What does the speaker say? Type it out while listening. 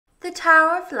The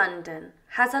Tower of London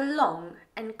has a long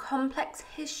and complex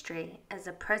history as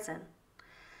a prison,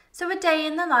 so a day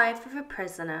in the life of a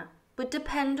prisoner would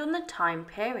depend on the time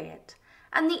period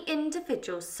and the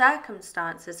individual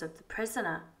circumstances of the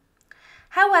prisoner.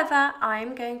 However, I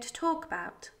am going to talk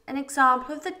about an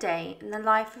example of the day in the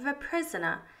life of a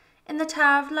prisoner in the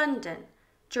Tower of London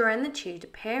during the Tudor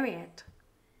period.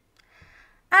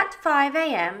 At 5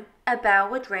 a.m, a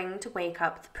bell would ring to wake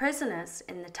up the prisoners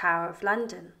in the Tower of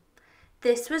London.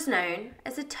 This was known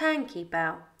as a turnkey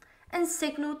bell and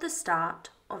signalled the start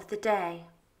of the day.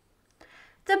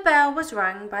 The bell was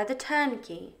rung by the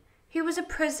turnkey, who was a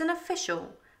prison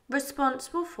official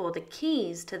responsible for the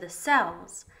keys to the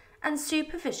cells and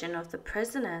supervision of the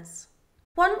prisoners.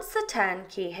 Once the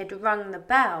turnkey had rung the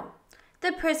bell,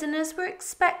 the prisoners were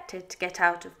expected to get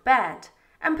out of bed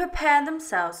and prepare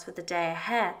themselves for the day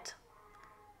ahead.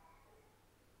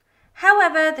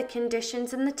 However, the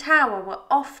conditions in the tower were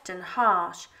often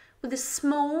harsh, with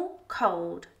small,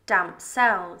 cold, damp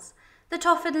cells that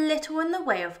offered little in the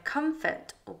way of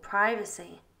comfort or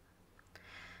privacy.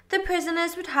 The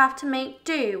prisoners would have to make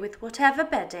do with whatever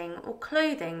bedding or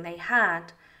clothing they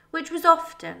had, which was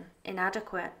often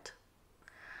inadequate.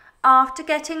 After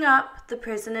getting up, the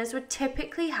prisoners would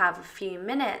typically have a few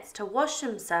minutes to wash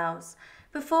themselves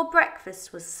before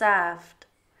breakfast was served.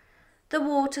 The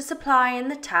water supply in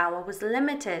the tower was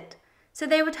limited, so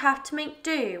they would have to make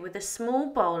do with a small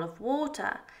bowl of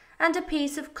water and a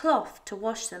piece of cloth to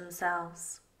wash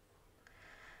themselves.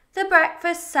 The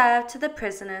breakfast served to the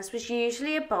prisoners was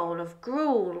usually a bowl of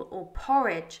gruel or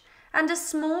porridge and a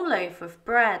small loaf of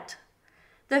bread.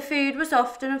 The food was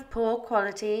often of poor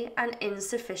quality and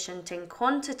insufficient in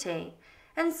quantity,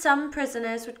 and some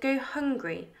prisoners would go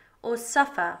hungry or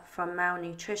suffer from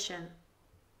malnutrition.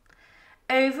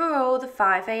 Overall, the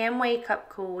 5 a.m. wake-up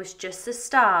call was just the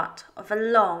start of a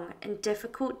long and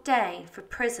difficult day for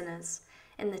prisoners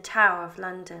in the Tower of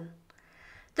London.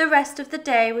 The rest of the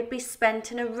day would be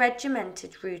spent in a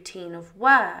regimented routine of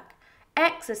work,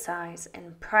 exercise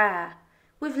and prayer,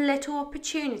 with little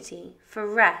opportunity for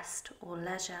rest or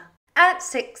leisure. At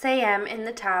 6 a.m. in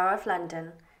the Tower of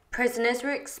London, prisoners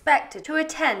were expected to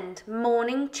attend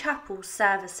morning chapel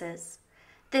services.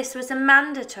 This was a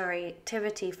mandatory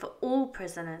activity for all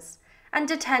prisoners, and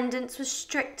attendance was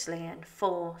strictly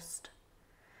enforced.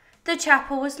 The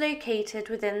chapel was located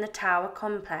within the Tower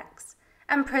complex,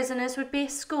 and prisoners would be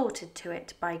escorted to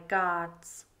it by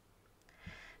guards.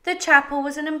 The chapel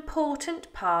was an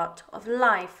important part of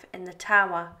life in the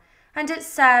Tower, and it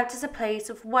served as a place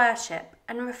of worship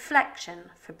and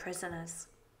reflection for prisoners.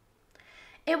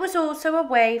 It was also a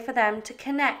way for them to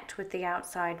connect with the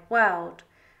outside world,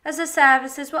 as the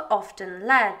services were often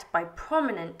led by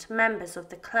prominent members of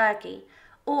the clergy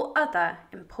or other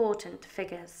important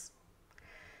figures.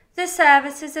 The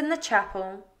services in the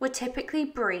chapel were typically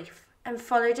brief and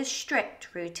followed a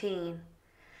strict routine.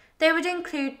 They would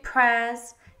include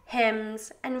prayers,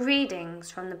 hymns, and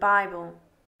readings from the Bible.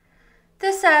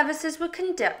 The services were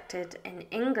conducted in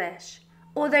English,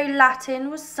 although Latin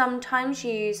was sometimes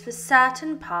used for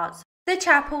certain parts. The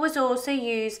chapel was also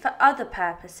used for other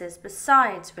purposes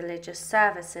besides religious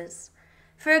services.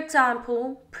 For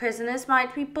example, prisoners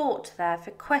might be brought there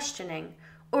for questioning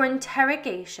or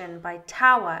interrogation by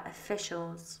tower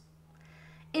officials.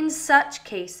 In such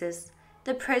cases,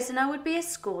 the prisoner would be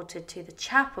escorted to the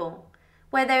chapel,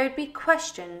 where they would be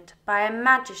questioned by a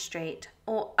magistrate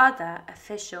or other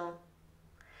official.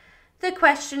 The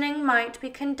questioning might be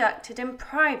conducted in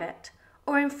private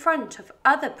or in front of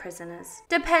other prisoners,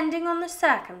 depending on the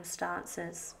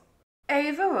circumstances.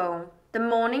 Overall, the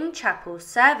morning chapel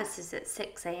services at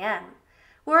 6 a.m.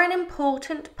 were an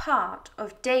important part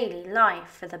of daily life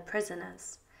for the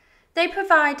prisoners. They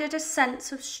provided a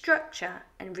sense of structure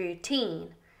and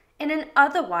routine in an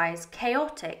otherwise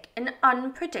chaotic and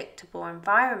unpredictable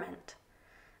environment,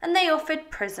 and they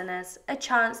offered prisoners a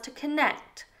chance to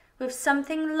connect with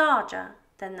something larger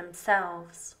than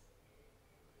themselves.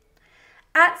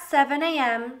 At 7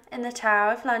 a.m. in the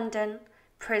Tower of London,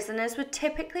 prisoners were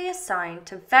typically assigned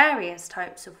to various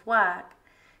types of work,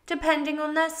 depending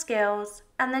on their skills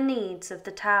and the needs of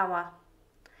the tower.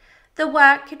 The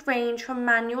work could range from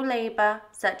manual labour,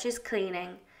 such as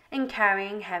cleaning and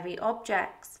carrying heavy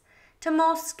objects, to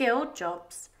more skilled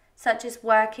jobs, such as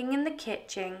working in the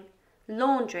kitchen,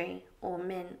 laundry, or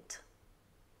mint.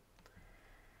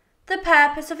 The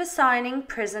purpose of assigning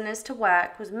prisoners to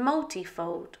work was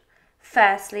multifold.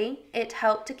 Firstly, it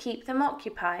helped to keep them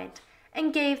occupied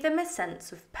and gave them a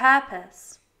sense of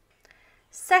purpose.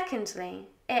 Secondly,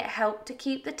 it helped to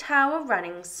keep the tower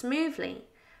running smoothly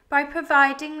by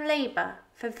providing labour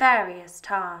for various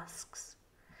tasks.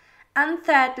 And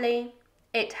thirdly,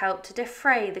 it helped to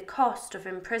defray the cost of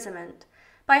imprisonment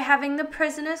by having the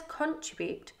prisoners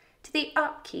contribute to the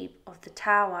upkeep of the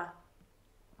tower.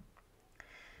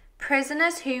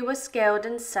 Prisoners who were skilled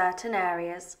in certain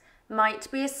areas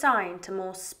might be assigned to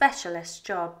more specialist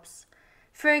jobs.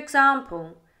 For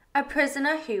example, a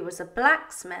prisoner who was a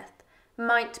blacksmith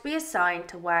might be assigned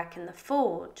to work in the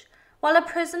forge, while a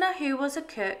prisoner who was a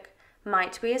cook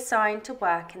might be assigned to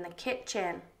work in the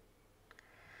kitchen.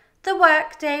 The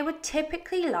workday would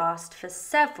typically last for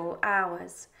several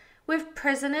hours, with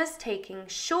prisoners taking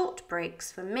short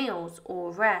breaks for meals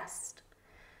or rest.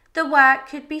 The work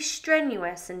could be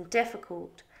strenuous and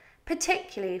difficult,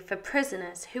 particularly for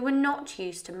prisoners who were not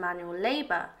used to manual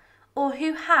labour or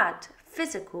who had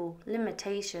physical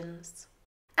limitations.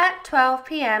 At 12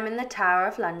 p.m. in the Tower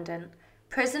of London,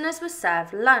 prisoners were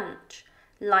served lunch.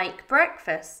 Like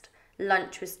breakfast,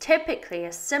 lunch was typically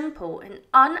a simple and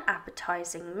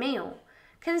unappetizing meal,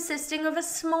 consisting of a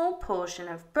small portion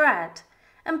of bread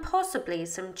and possibly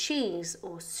some cheese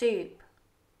or soup.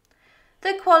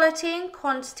 The quality and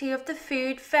quantity of the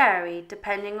food varied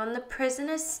depending on the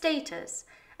prisoner's status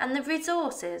and the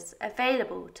resources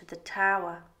available to the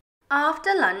tower.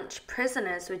 After lunch,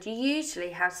 prisoners would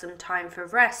usually have some time for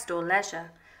rest or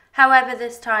leisure. However,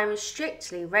 this time is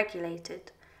strictly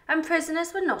regulated, and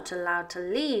prisoners were not allowed to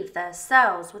leave their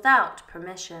cells without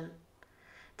permission.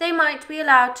 They might be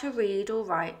allowed to read or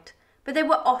write, but they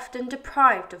were often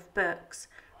deprived of books,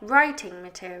 writing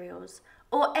materials,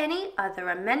 or any other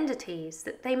amenities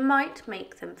that they might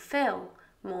make them feel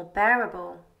more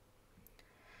bearable.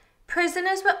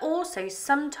 Prisoners were also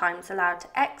sometimes allowed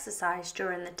to exercise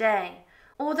during the day,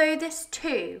 although this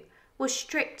too was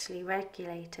strictly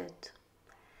regulated.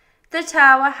 The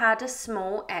tower had a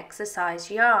small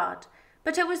exercise yard,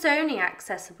 but it was only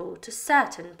accessible to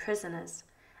certain prisoners,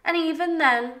 and even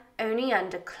then only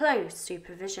under close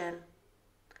supervision.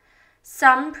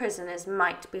 Some prisoners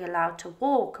might be allowed to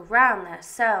walk around their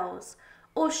cells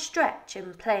or stretch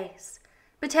in place,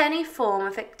 but any form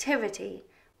of activity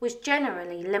was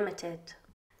generally limited.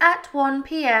 At 1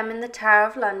 p.m. in the Tower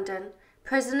of London,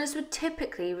 prisoners would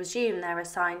typically resume their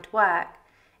assigned work,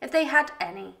 if they had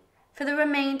any, for the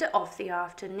remainder of the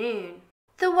afternoon.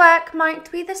 The work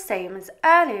might be the same as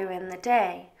earlier in the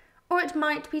day, or it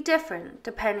might be different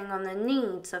depending on the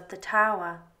needs of the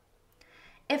tower.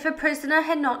 If a prisoner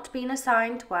had not been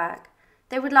assigned work,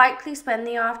 they would likely spend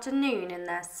the afternoon in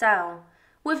their cell,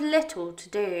 with little to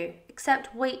do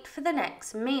except wait for the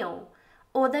next meal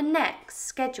or the next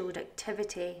scheduled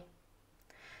activity.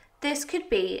 This could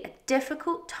be a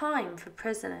difficult time for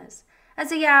prisoners, as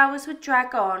the hours would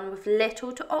drag on with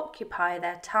little to occupy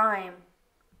their time.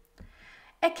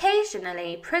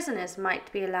 Occasionally, prisoners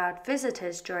might be allowed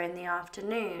visitors during the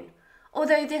afternoon,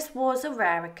 although this was a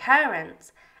rare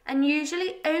occurrence and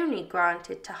usually only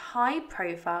granted to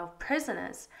high-profile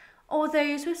prisoners or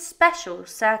those with special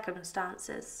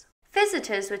circumstances.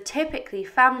 Visitors were typically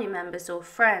family members or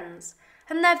friends,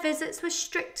 and their visits were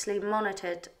strictly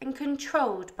monitored and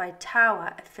controlled by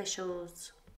tower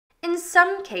officials. In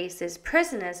some cases,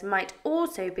 prisoners might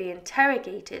also be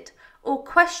interrogated or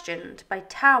questioned by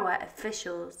tower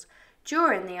officials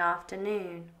during the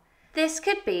afternoon. This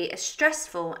could be a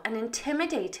stressful and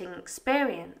intimidating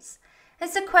experience,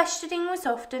 as the questioning was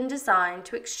often designed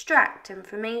to extract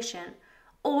information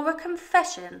or a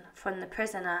confession from the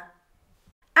prisoner.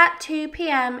 At 2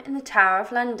 p.m. in the Tower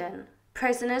of London,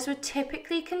 prisoners would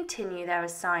typically continue their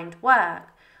assigned work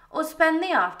or spend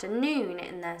the afternoon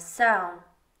in their cell.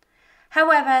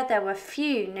 However, there were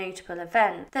few notable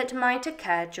events that might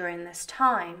occur during this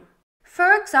time.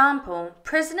 For example,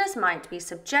 prisoners might be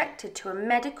subjected to a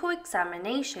medical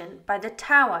examination by the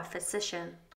tower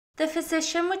physician. The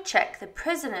physician would check the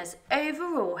prisoner's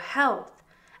overall health,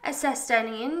 assess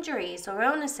any injuries or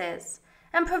illnesses,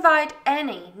 and provide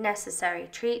any necessary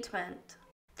treatment.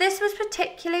 This was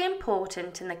particularly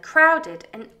important in the crowded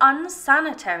and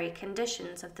unsanitary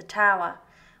conditions of the tower,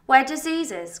 where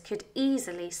diseases could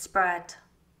easily spread.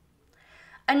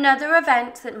 Another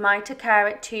event that might occur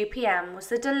at 2 p.m. was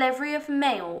the delivery of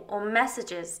mail or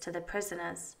messages to the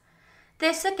prisoners.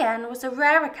 This again was a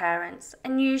rare occurrence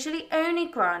and usually only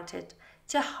granted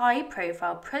to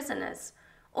high-profile prisoners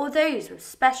or those with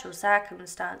special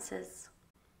circumstances.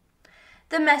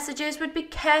 The messages would be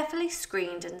carefully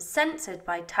screened and censored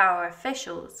by tower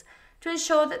officials to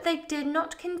ensure that they did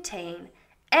not contain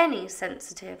any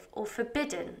sensitive or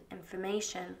forbidden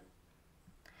information.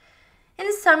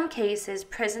 In some cases,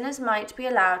 prisoners might be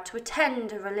allowed to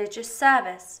attend a religious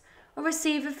service or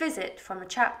receive a visit from a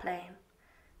chaplain.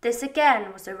 This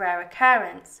again was a rare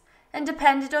occurrence and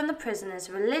depended on the prisoner's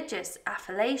religious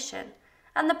affiliation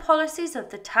and the policies of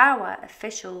the Tower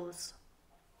officials.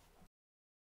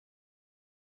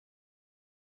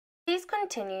 Please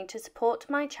continue to support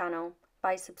my channel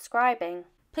by subscribing.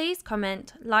 Please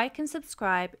comment, like and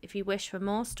subscribe if you wish for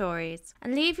more stories,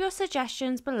 and leave your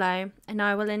suggestions below and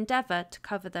I will endeavour to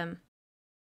cover them.